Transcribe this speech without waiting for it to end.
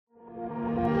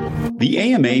The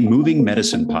AMA Moving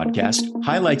Medicine podcast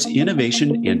highlights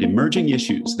innovation and emerging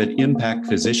issues that impact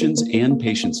physicians and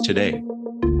patients today.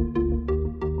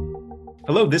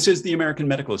 Hello, this is the American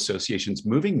Medical Association's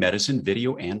Moving Medicine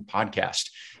video and podcast.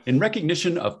 In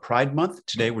recognition of Pride Month,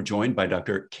 today we're joined by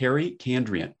Dr. Carrie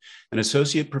Kandrian, an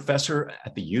associate professor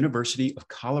at the University of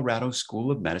Colorado School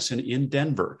of Medicine in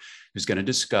Denver, who's going to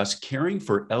discuss caring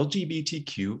for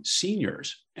LGBTQ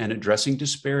seniors and addressing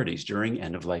disparities during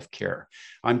end-of-life care.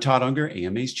 I'm Todd Unger,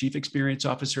 AMA's Chief Experience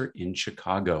Officer in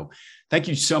Chicago. Thank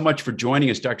you so much for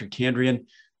joining us, Dr. Kandrian.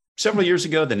 Several years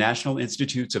ago, the National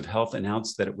Institutes of Health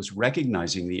announced that it was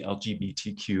recognizing the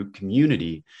LGBTQ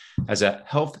community as a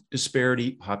health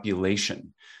disparity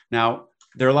population. Now,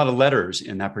 there are a lot of letters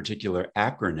in that particular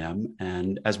acronym,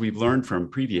 and as we've learned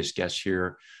from previous guests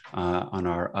here on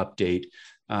our update,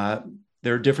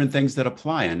 there are different things that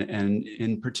apply. And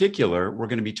in particular, we're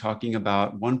going to be talking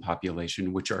about one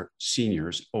population, which are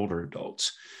seniors, older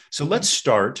adults. So let's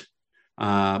start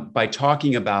by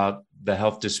talking about the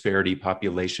health disparity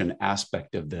population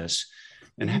aspect of this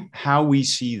and how we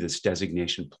see this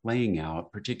designation playing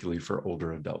out, particularly for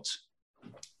older adults.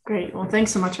 Great. Well, thanks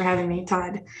so much for having me,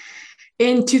 Todd.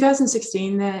 In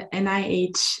 2016, the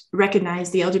NIH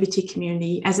recognized the LGBT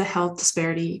community as a health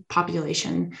disparity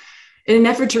population in an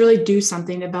effort to really do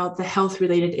something about the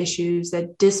health-related issues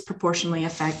that disproportionately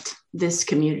affect this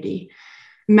community.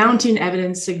 Mounting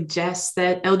evidence suggests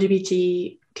that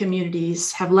LGBT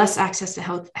communities have less access to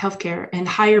healthcare and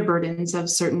higher burdens of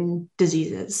certain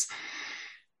diseases.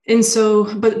 And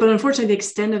so, but unfortunately, the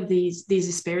extent of these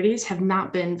disparities have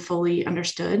not been fully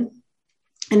understood.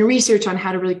 And research on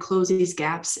how to really close these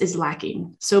gaps is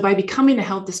lacking. So by becoming a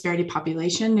health disparity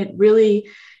population, it really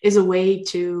is a way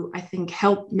to, I think,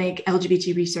 help make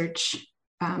LGBT research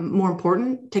more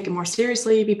important, take it more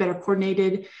seriously, be better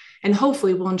coordinated, and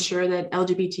hopefully will ensure that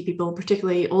LGBT people,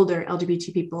 particularly older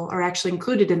LGBT people, are actually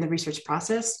included in the research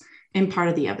process and part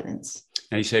of the evidence.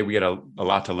 Now you say we got a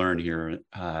lot to learn here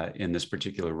in this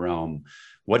particular realm.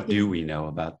 What do we know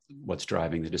about what's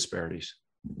driving the disparities?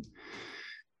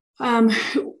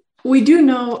 We do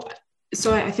know.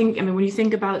 So I think, when you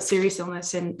think about serious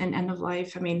illness and end of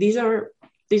life, these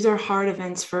are hard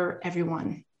events for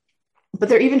everyone, but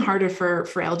they're even harder for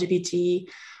LGBT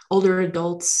older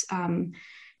adults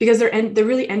because they're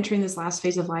really entering this last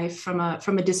phase of life from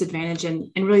a disadvantage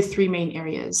in really three main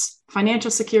areas: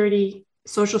 financial security,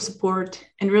 social support,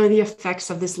 and really the effects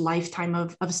of this lifetime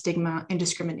of stigma and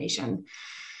discrimination.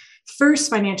 First,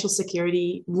 financial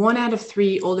security. 1 out of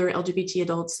 3 older LGBT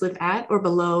adults live at or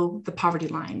below the poverty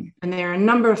line. And there are a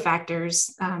number of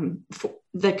factors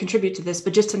that contribute to this,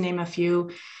 but just to name a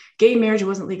few, gay marriage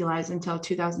wasn't legalized until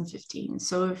 2015.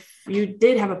 So if you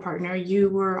did have a partner, you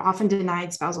were often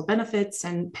denied spousal benefits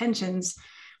and pensions,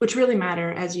 which really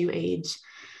matter as you age.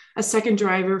 A second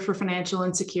driver for financial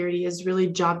insecurity is really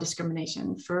job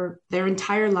discrimination. For their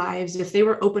entire lives, if they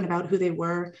were open about who they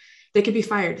were, they could be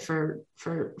fired for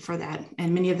that,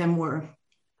 and many of them were.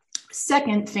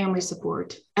 Second, family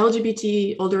support.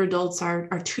 LGBT older adults are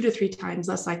 2 to 3 times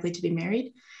less likely to be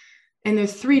married, and they're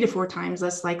 3 to 4 times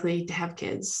less likely to have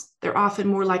kids. They're often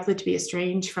more likely to be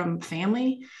estranged from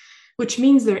family, which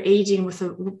means they're aging with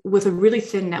a really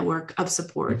thin network of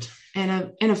support.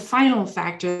 And a final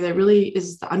factor that really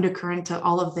is the undercurrent to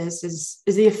all of this is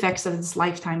the effects of this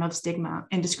lifetime of stigma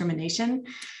and discrimination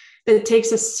that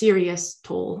takes a serious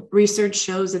toll. Research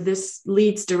shows that this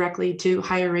leads directly to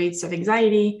higher rates of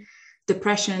anxiety,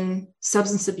 depression,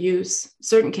 substance abuse,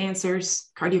 certain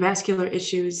cancers, cardiovascular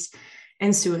issues,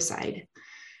 and suicide.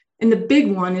 And the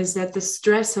big one is that the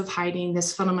stress of hiding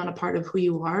this fundamental part of who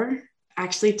you are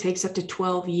actually takes up to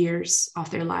 12 years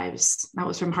off their lives. That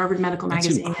was from Harvard Medical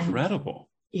Magazine. That's incredible.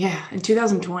 In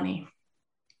 2020.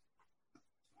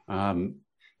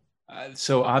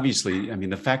 So obviously,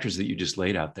 the factors that you just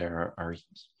laid out there are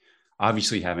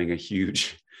obviously having a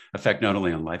huge effect, not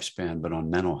only on lifespan, but on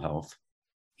mental health.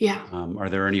 Yeah. Are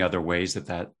there any other ways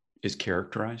that is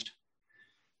characterized?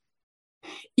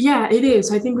 Yeah, it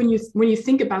is. I think when you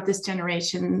think about this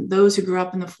generation, those who grew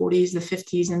up in the 40s, the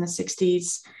 50s, and the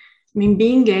 60s,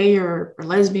 being gay or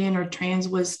lesbian or trans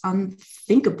was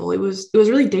unthinkable. It was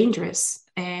really dangerous,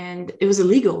 and it was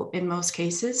illegal in most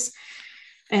cases.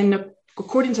 And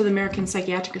according to the American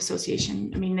Psychiatric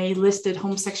Association, they listed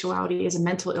homosexuality as a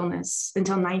mental illness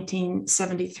until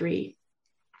 1973.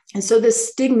 And so this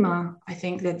stigma, I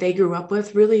think, that they grew up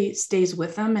with really stays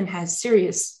with them and has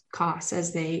serious costs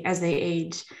as they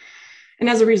age. And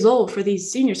as a result, for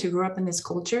these seniors who grew up in this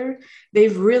culture,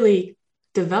 they've really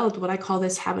developed what I call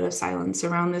this habit of silence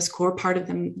around this core part of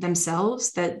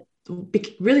themselves that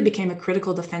really became a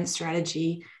critical defense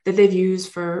strategy that they've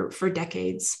used for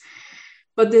decades.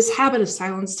 But this habit of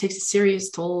silence takes a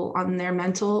serious toll on their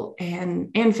mental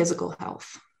and physical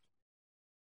health.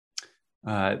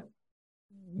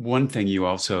 One thing you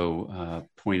also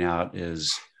point out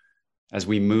is as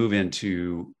we move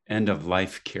into end of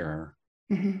life care,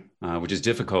 which is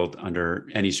difficult under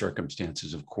any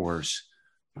circumstances, of course,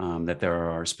 that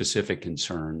there are specific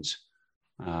concerns.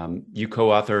 You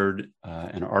co-authored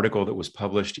an article that was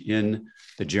published in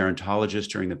The Gerontologist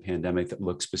during the pandemic that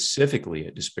looked specifically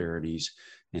at disparities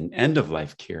in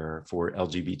end-of-life care for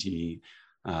LGBT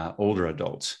older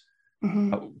adults.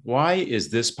 Why is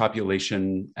this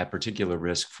population at particular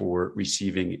risk for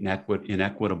receiving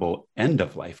inequitable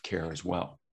end-of-life care as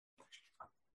well?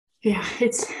 Yeah,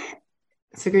 it's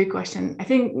a great question. I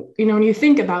think, when you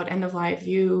think about end of life,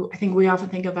 I think we often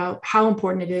think about how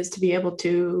important it is to be able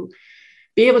to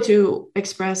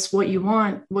express what you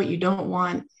want, what you don't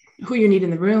want, who you need in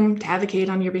the room to advocate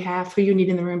on your behalf, who you need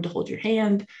in the room to hold your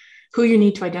hand, who you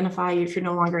need to identify if you're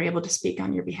no longer able to speak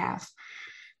on your behalf.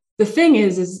 The thing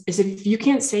is if you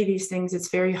can't say these things, it's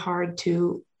very hard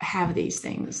to have these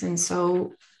things. And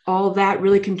so all that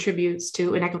really contributes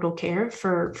to inequitable care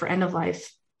for end of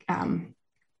life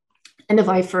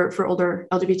for older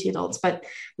LGBT adults. But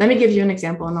let me give you an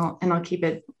example, and I'll keep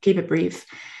it brief.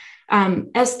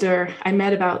 Esther, I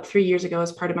met about 3 years ago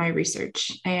as part of my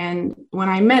research. And when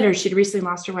I met her, she'd recently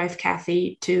lost her wife,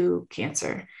 Kathy, to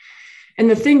cancer. And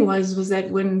the thing was that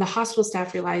when the hospital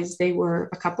staff realized they were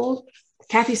a couple,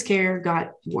 Kathy's care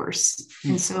got worse.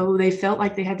 And so they felt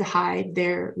like they had to hide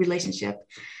their relationship.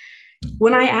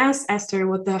 When I asked Esther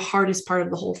what the hardest part of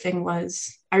the whole thing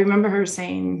was, I remember her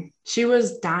saying she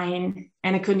was dying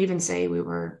and I couldn't even say we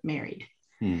were married.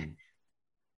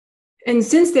 And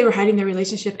since they were hiding their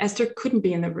relationship, Esther couldn't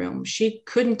be in the room. She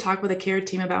couldn't talk with a care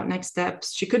team about next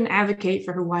steps. She couldn't advocate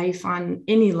for her wife on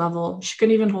any level. She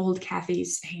couldn't even hold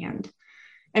Kathy's hand.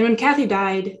 And when Kathy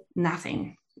died,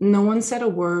 nothing. No one said a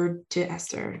word to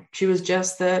Esther. She was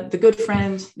just the good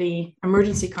friend, the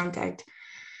emergency contact,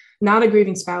 not a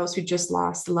grieving spouse who just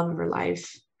lost the love of her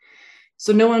life.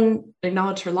 So no one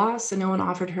acknowledged her loss and no one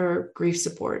offered her grief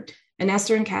support. And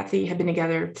Esther and Kathy had been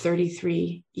together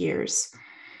 33 years.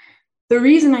 The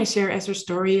reason I share Esther's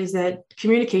story is that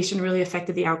communication really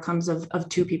affected the outcomes of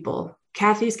two people.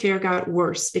 Kathy's care got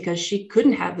worse because she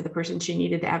couldn't have the person she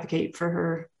needed to advocate for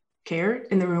her care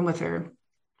in the room with her.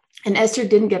 And Esther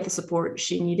didn't get the support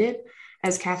she needed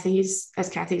as Kathy's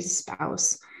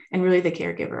spouse and really the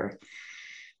caregiver.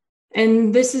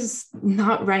 And this is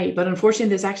not right, but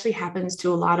unfortunately, this actually happens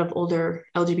to a lot of older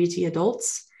LGBT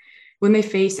adults when they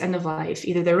face end of life,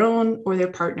 either their own or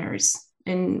their partners.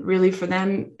 And really for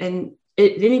them, and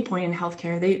at any point in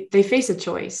healthcare, they face a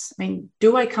choice. I mean,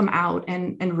 do I come out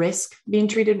and risk being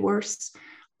treated worse?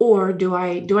 Or do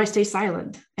I stay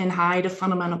silent and hide a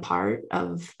fundamental part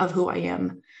of who I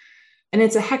am? And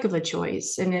it's a heck of a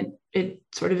choice. And it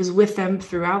sort of is with them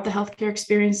throughout the healthcare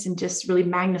experience and just really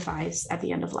magnifies at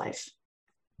the end of life.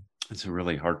 It's a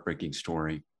really heartbreaking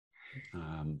story.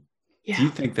 Yeah. Do you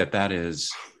think that is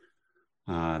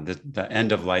the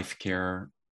end of life care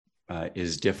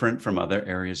is different from other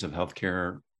areas of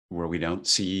healthcare where we don't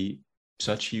see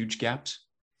such huge gaps?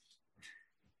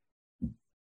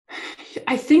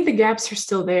 I think the gaps are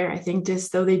still there. I think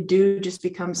they do just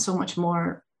become so much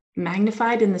more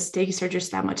magnified and the stakes are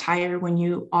just that much higher when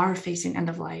you are facing end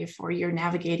of life or you're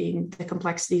navigating the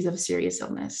complexities of a serious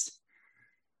illness.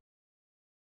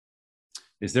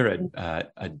 Is there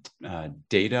a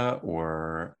data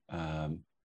or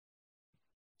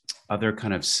other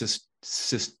kind of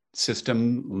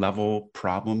system level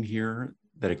problem here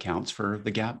that accounts for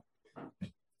the gap?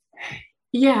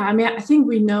 Yeah, I mean, I think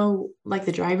we know, like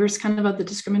the drivers kind of the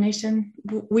discrimination,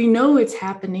 we know it's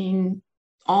happening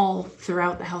all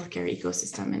throughout the healthcare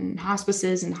ecosystem in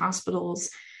hospices and hospitals,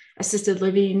 assisted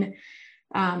living.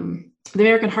 The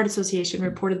American Heart Association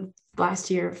reported last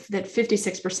year that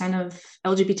 56% of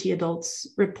LGBT adults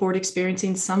report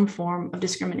experiencing some form of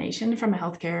discrimination from a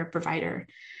healthcare provider.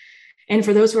 And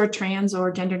for those who are trans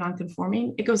or gender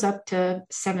nonconforming, it goes up to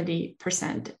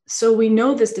 70%. So we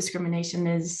know this discrimination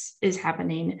is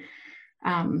happening.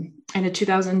 In a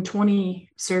 2020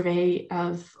 survey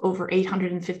of over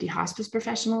 850 hospice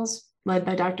professionals led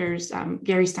by doctors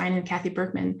Gary Stein and Kathy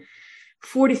Berkman,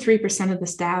 43% of the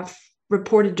staff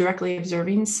reported directly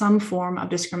observing some form of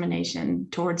discrimination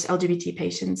towards LGBT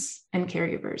patients and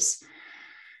caregivers.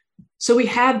 So we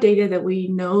have data that we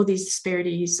know these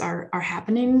disparities are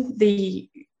happening. The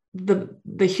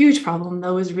huge problem,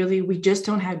 though, is really we just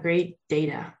don't have great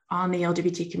data on the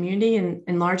LGBT community, and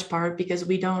in large part because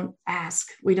we don't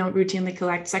routinely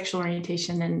collect sexual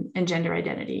orientation and gender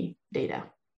identity data.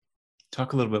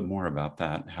 Talk a little bit more about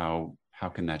that, how how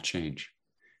can that change?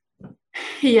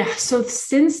 Yeah, so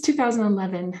since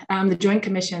 2011, the Joint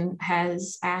Commission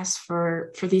has asked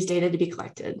for these data to be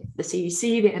collected. The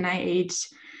CDC, the NIH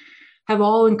have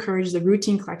all encouraged the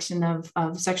routine collection of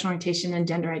sexual orientation and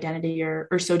gender identity, or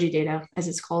SOGI data, as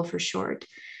it's called for short.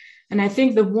 And I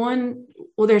think there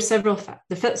are several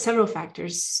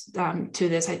factors to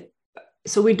this.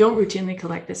 So we don't routinely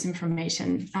collect this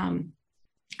information.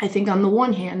 I think on the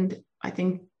one hand, I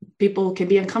think people can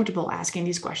be uncomfortable asking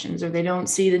these questions, or they don't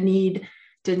see the need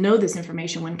to know this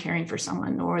information when caring for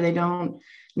someone, or they don't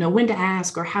know when to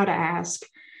ask or how to ask.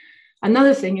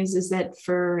 Another thing is that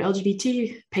for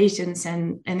LGBT patients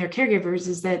and their caregivers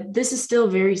is that this is still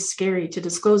very scary to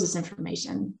disclose this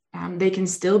information. They can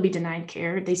still be denied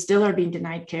care. They still are being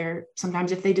denied care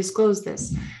sometimes if they disclose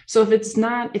this. So if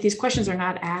these questions are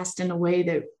not asked in a way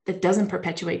that doesn't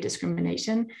perpetuate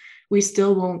discrimination, we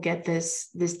still won't get this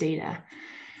data.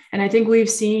 And I think we've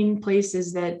seen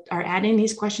places that are adding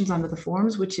these questions onto the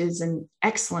forms, which is an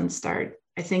excellent start.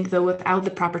 I think, though, without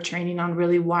the proper training on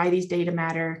really why these data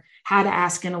matter, how to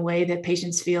ask in a way that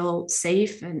patients feel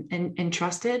safe and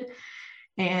trusted,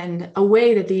 and a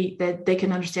way that they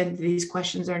can understand that these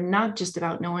questions are not just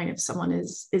about knowing if someone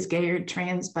is gay or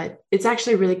trans, but it's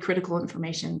actually really critical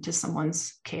information to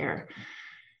someone's care.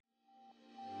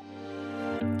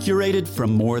 Curated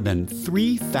from more than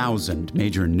 3,000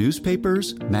 major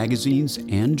newspapers, magazines,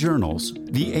 and journals,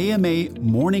 the AMA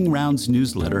Morning Rounds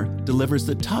newsletter delivers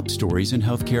the top stories in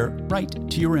healthcare right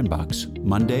to your inbox,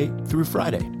 Monday through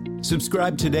Friday.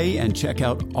 Subscribe today and check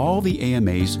out all the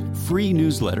AMA's free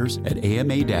newsletters at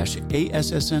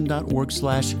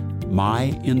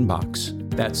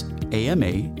ama-assn.org/myinbox. That's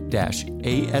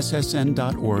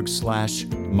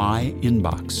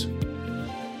ama-assn.org/myinbox.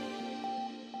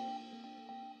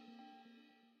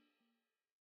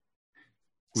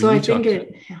 So I think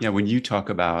when you talk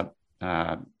about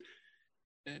how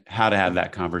to have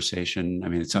that conversation, I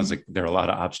mean, it sounds like there are a lot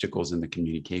of obstacles in the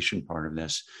communication part of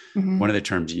this. Mm-hmm. One of the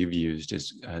terms you've used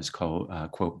is called,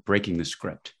 quote, breaking the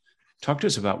script. Talk to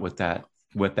us about what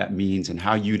that means and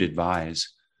how you'd advise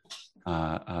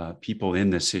people in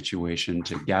this situation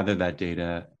to gather that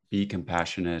data, be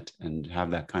compassionate, and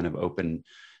have that kind of open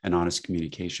and honest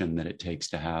communication that it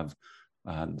takes to have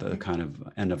the kind of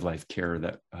end-of-life care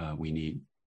that we need.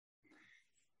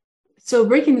 So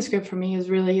breaking the script for me is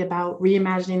really about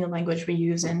reimagining the language we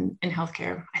use in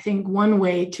healthcare. I think one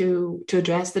way to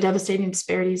address the devastating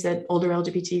disparities that older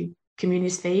LGBT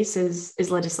communities face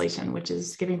is legislation, which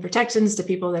is giving protections to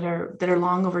people that are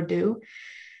long overdue.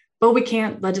 But we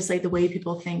can't legislate the way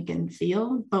people think and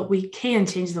feel, but we can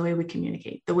change the way we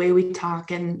communicate, the way we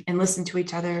talk and listen to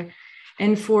each other.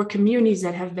 And for communities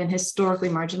that have been historically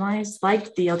marginalized,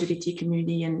 like the LGBT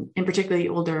community and particularly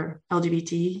older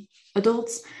LGBT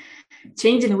adults,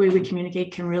 changing the way we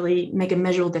communicate can really make a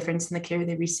measurable difference in the care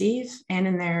they receive and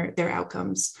in their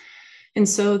outcomes. And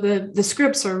so the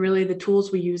scripts are really the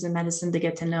tools we use in medicine to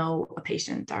get to know a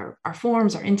patient. Our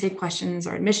forms, our intake questions,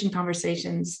 our admission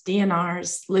conversations,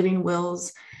 DNRs, living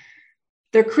wills.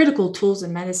 They're critical tools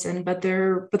in medicine, but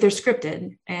they're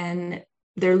scripted and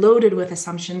they're loaded with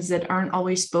assumptions that aren't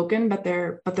always spoken, but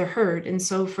they're heard. And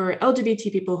so for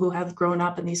LGBT people who have grown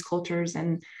up in these cultures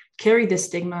and carry this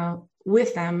stigma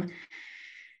with them,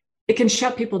 it can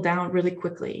shut people down really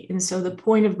quickly. And so the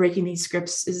point of breaking these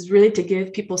scripts is really to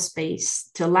give people space,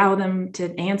 to allow them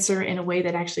to answer in a way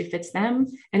that actually fits them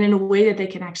and in a way that they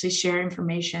can actually share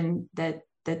information that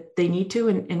they need to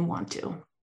and want to.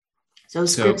 So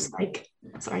scripts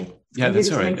sorry. Yeah,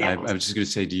 that's all right. I was just going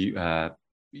to say, do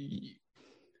you,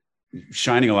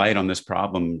 shining a light on this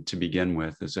problem to begin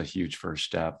with is a huge first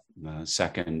step.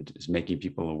 Second is making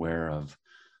people aware of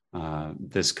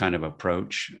this kind of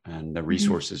approach and the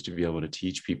resources to be able to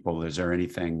teach people. Is there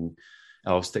anything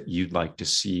else that you'd like to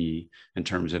see in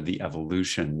terms of the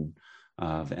evolution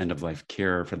of end-of-life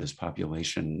care for this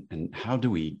population? And how do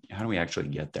we actually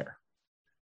get there?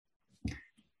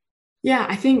 Yeah,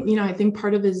 I think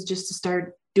part of it is just to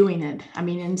start doing it. I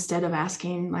mean, instead of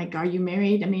asking, like, are you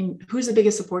married? I mean, who's the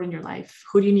biggest support in your life?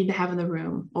 Who do you need to have in the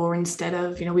room? Or instead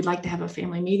of, we'd like to have a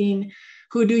family meeting,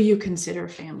 who do you consider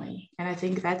family? And I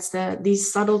think that's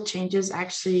these subtle changes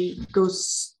actually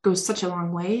goes such a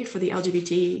long way for the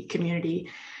LGBT community.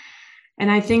 And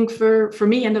I think for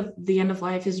me, the end of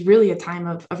life is really a time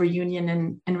of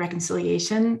reunion and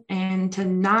reconciliation, and to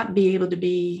not be able to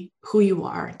be who you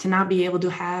are, to not be able to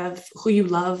have who you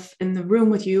love in the room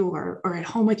with you or at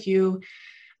home with you.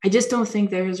 I just don't think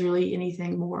there is really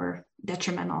anything more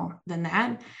detrimental than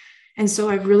that. And so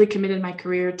I've really committed my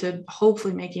career to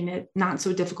hopefully making it not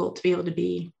so difficult to be able to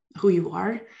be who you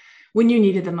are when you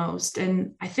need it the most.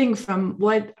 And I think from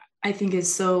what I think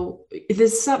is so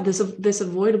this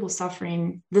avoidable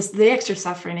suffering, the extra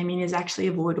suffering, I mean, is actually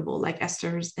avoidable, like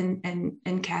Esther's and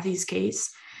Kathy's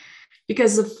case,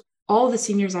 because of all the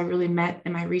seniors I really met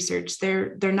in my research.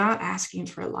 They're not asking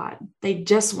for a lot. They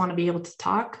just want to be able to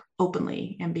talk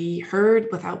openly and be heard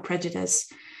without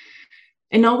prejudice.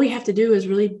 And all we have to do is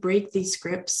really break these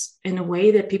scripts in a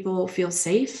way that people feel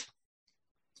safe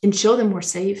and show them we're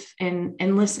safe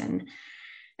and listen.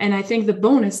 And I think the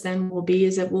bonus then will be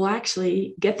is that we'll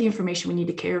actually get the information we need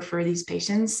to care for these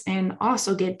patients, and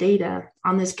also get data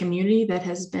on this community that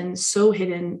has been so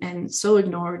hidden and so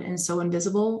ignored and so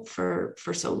invisible for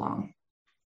so long.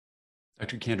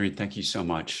 Dr. Kandrian, thank you so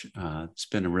much. It's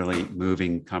been a really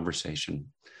moving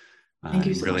conversation. Thank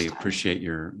you so really much, appreciate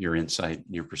your insight,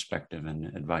 your perspective, and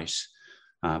advice.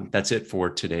 That's it for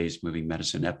today's Moving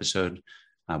Medicine episode.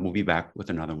 We'll be back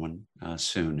with another one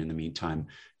soon. In the meantime,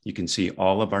 you can see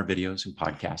all of our videos and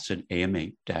podcasts at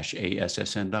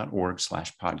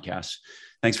ama-assn.org/podcasts.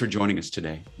 Thanks for joining us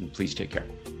today, and please take care.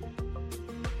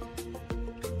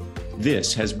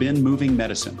 This has been Moving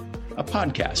Medicine, a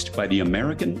podcast by the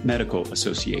American Medical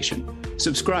Association.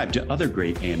 Subscribe to other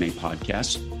great AMA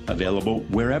podcasts available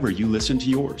wherever you listen to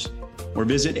yours, or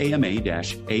visit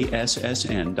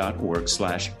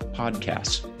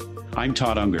ama-assn.org/podcasts. I'm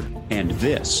Todd Unger, and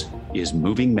this is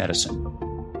Moving Medicine.